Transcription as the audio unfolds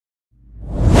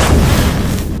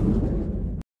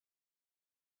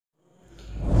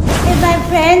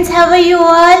friends, how are you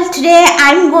all? Today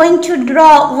I am going to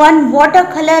draw one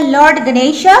watercolor Lord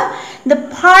Ganesha. The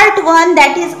part 1,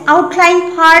 that is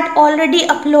outline part, already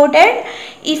uploaded.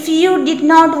 If you did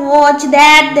not watch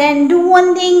that, then do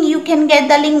one thing, you can get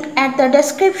the link at the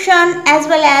description as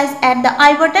well as at the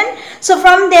I button. So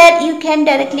from there you can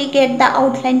directly get the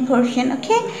outline portion,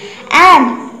 okay?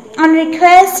 And on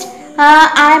request,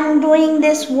 I am doing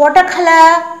this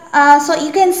watercolor. So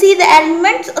you can see the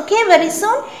elements, okay, very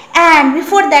soon. And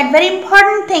before that, very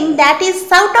important thing, that is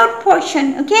shout out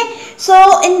portion, okay.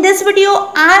 So in this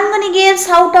video I'm gonna give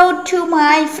shout out to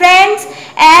my friends,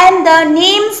 and the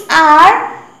names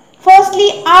are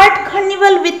firstly Art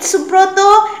Carnival with Subrato.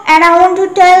 And I want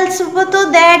to tell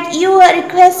Subrato that you are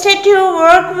requested to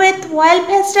work with oil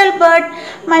pastel, but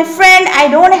my friend, I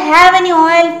don't have any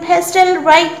oil pastel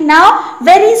right now.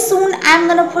 Very soon I'm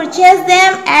gonna purchase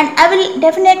them and I will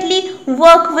definitely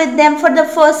work with them for the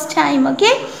first time,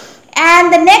 okay.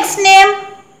 And the next name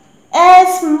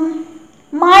is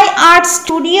My Art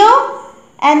Studio,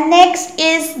 and next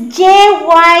is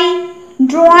JY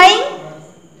Drawing,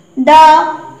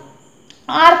 the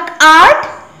Art,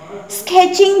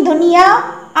 Sketching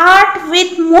Dunia, Art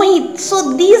with Mohit.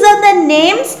 So these are the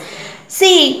names.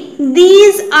 See,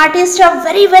 these artists are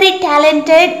very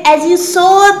talented. As you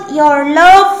saw your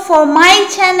love for my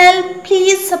channel,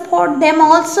 please support them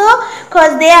also,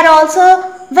 because they are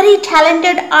also very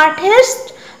talented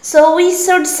artists. So we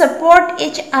should support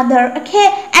each other,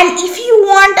 okay? And if you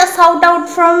want a shout out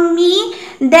from me,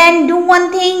 then do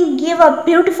one thing, give a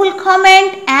beautiful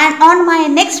comment, and on my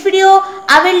next video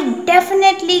I will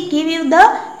definitely give you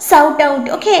the shout out,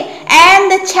 okay?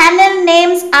 And the channel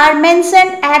names are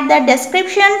mentioned at the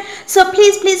description. So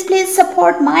please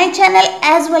support my channel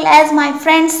as well as my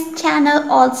friend's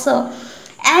channel also.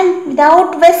 And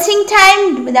without wasting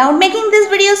time, without making this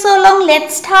video so long,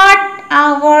 let's start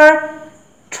our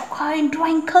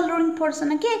drawing coloring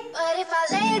person, okay? But if I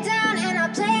lay down and I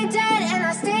play dead and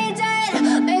I stay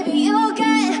dead, maybe you'll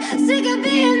get sick of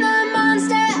being the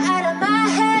monster out of my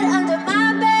head, under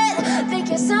my bed,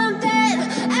 thinking something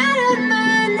out of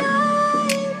my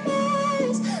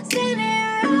nightmares,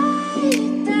 standing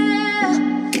right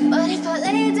there. But if I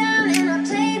lay down and I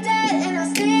play dead and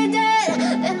I stay dead,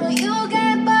 then will you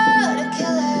get bored of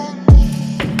killing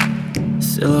me?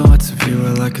 Silhouettes of you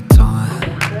are like a taunt.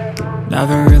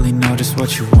 Never really know just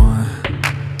what you want.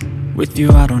 With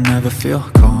you I don't ever feel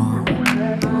calm.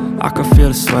 I can feel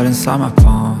the sweat inside my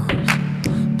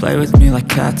palms. Play with me like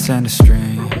cats and a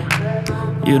string.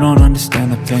 You don't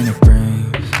understand the pain it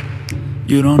brings.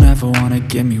 You don't ever wanna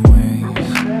give me wings.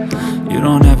 You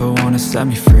don't ever wanna set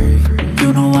me free.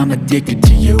 You know I'm addicted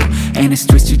to you, and it's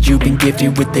twisted, you've been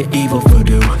gifted with the evil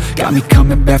voodoo. Got me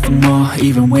coming back for more,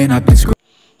 even when I've been screwed.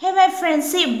 Hey my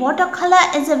friends, see, watercolor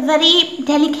is a very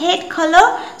delicate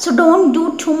color, so don't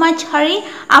do too much hurry.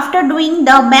 After doing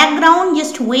the background,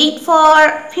 just wait for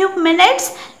few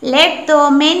minutes, let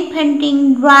the main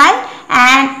painting dry,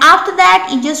 and after that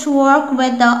you just work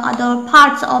with the other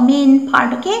parts or main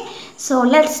part, okay? So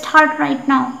let's start right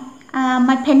now.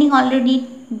 My painting already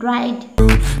dried.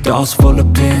 Dolls full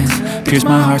of pins, pierce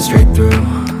my heart straight through.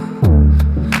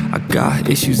 I got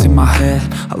issues in my head,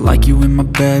 I like you in my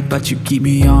bed, but you keep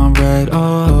me on red.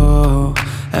 Oh,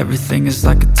 everything is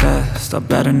like a test, I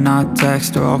better not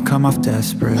text or I'll come off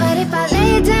desperate. But if I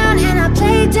lay down and I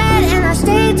play dead and I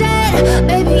stay dead,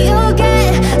 maybe you'll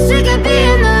get sick of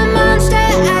being the monster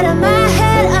out of my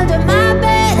head, under my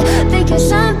bed, thinking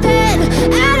something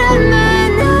out of my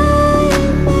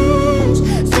nightmares,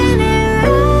 standing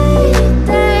right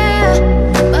there.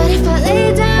 But if I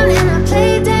lay down and I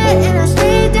play dead and I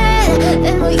stay dead,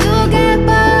 then will you get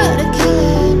bored of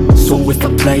killing me? So if I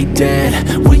play dead,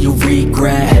 will you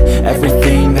regret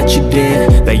everything that you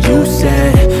did, that you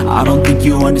said? I don't think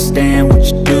you understand what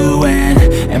you're doing,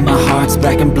 and my heart's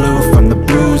black and blue from the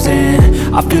bruising.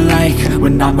 I feel like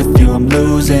when I'm with you I'm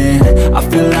losing. I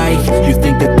feel like you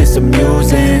think that this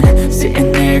amusing,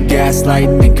 sitting there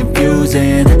gaslighting and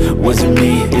confusing. Was it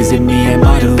me? Is it me? Am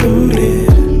I deluded?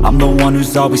 I'm the one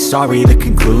who's always sorry, the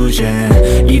conclusion,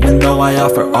 even though I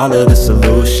offer all of the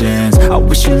solutions. I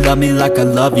wish you loved me like I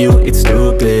love you, it's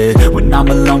stupid. When I'm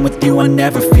alone with you I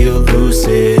never feel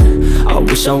lucid. I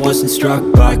wish I wasn't struck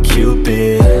by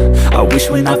Cupid. I wish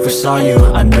when I first saw you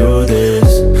I knew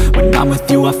this. When I'm with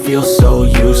you I feel so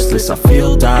useless, I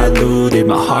feel diluted,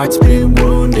 my heart's been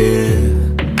wounded.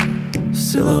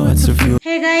 Silhouettes of you.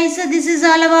 Hey guys, so this is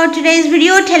all about today's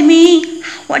video. Tell me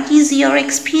what is your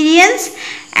experience,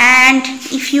 and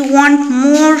if you want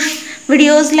more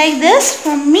videos like this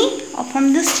from me or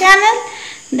from this channel,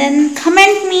 then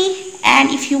comment me, and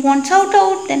if you want shout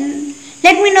out, then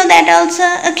let me know that also,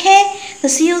 okay? So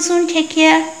see you soon. Take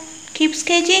care. Keep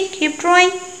sketching. Keep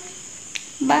drawing.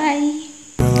 Bye.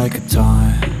 Like a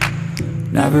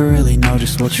taunt, never really know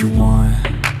just what you want.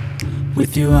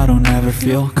 With you I don't ever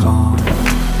feel calm.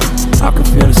 I can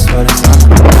feel the sweat inside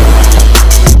my